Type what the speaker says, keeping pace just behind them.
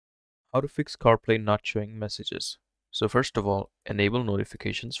How to fix CarPlay not showing messages. So first of all, enable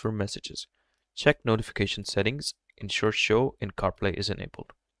notifications for messages. Check notification settings, ensure show in CarPlay is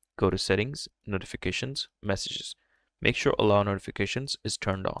enabled. Go to settings, notifications, messages. Make sure allow notifications is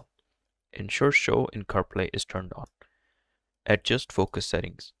turned on. Ensure show in CarPlay is turned on. Adjust focus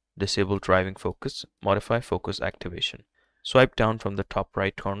settings. Disable driving focus, modify focus activation. Swipe down from the top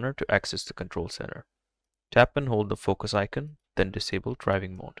right corner to access the control center. Tap and hold the focus icon, then disable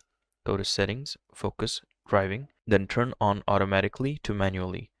driving mode. Go to settings, focus, driving, then turn on automatically to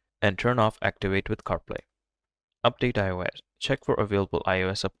manually, and turn off activate with CarPlay. Update iOS. Check for available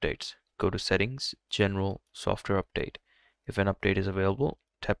iOS updates. Go to settings, general, software update. If an update is available,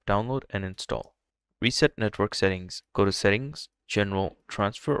 tap download and install. Reset network settings. Go to settings, general,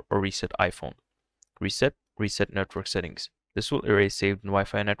 transfer or reset iPhone. Reset network settings. This will erase saved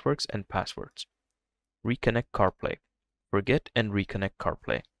Wi-Fi networks and passwords. Reconnect CarPlay. Forget and reconnect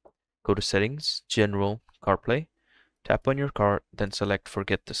CarPlay. Go to settings, general, CarPlay. Tap on your car, then select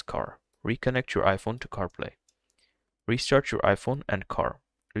forget this car. Reconnect your iPhone to CarPlay. Restart your iPhone and car.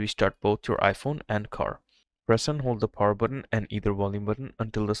 Restart both your iPhone and car. Press and hold the power button and either volume button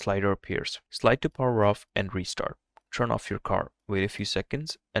until the slider appears. Slide to power off and restart. Turn off your car. Wait a few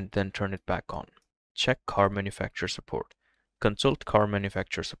seconds and then turn it back on. Check car manufacturer support. Consult car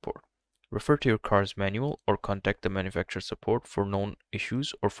manufacturer support. Refer to your car's manual or contact the manufacturer support for known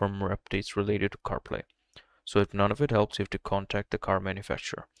issues or firmware updates related to CarPlay. So if none of it helps, you have to contact the car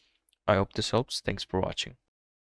manufacturer. I hope this helps. Thanks for watching.